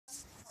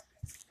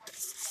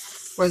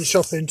went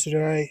shopping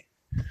today.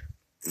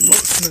 Bought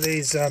some of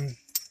these.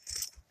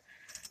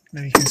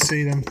 Maybe you can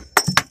see them.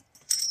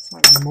 It's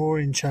like a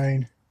mooring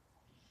chain.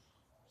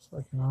 It's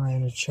like an eye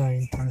in a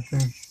chain kind of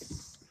thing.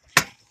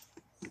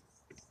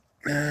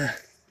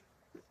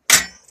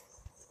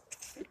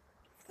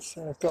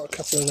 So I've got a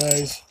couple of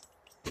those,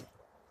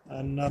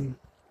 and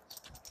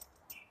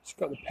it's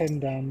got the pin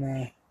down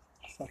there.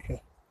 It's like a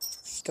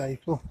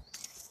staple.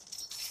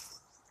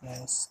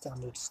 Yeah,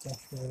 standard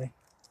stuff really.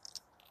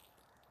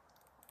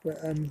 But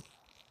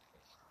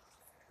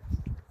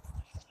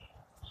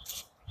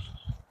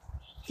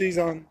these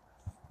aren't.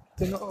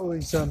 They're not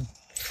always. They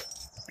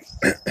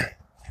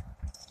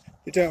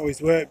don't always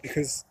work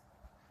because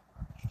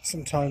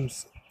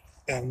sometimes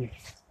it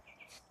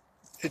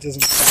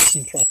doesn't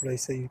fasten properly,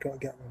 so you've got to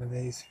get one of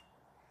these.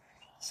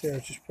 So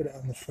I've just put it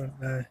on the front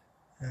there,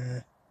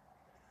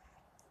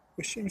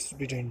 which seems to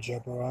be doing the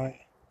job alright.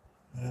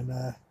 And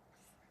got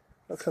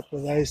a couple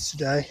of those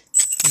today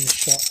in the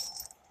shop.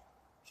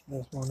 So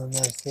there's one and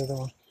there's the other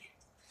one.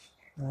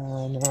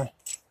 And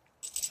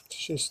it's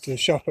just a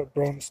shop at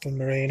Braunston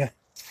Marina.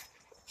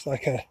 It's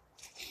like a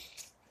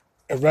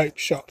rope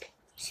shop,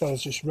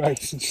 sells just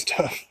ropes and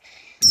stuff.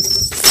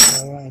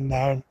 So I went in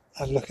there and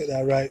had a look at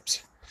their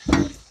ropes.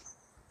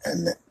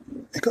 And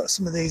they've got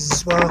some of these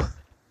as well.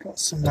 Got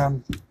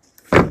some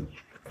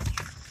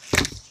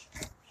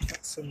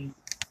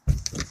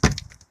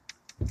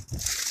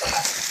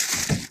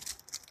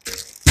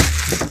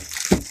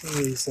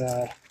these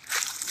they're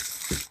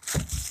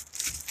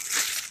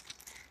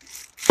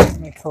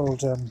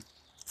called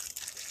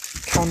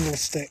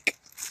candlestick.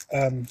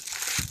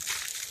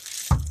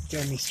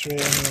 Gave me 3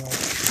 anyway.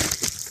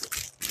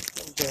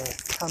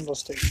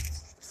 Candlestick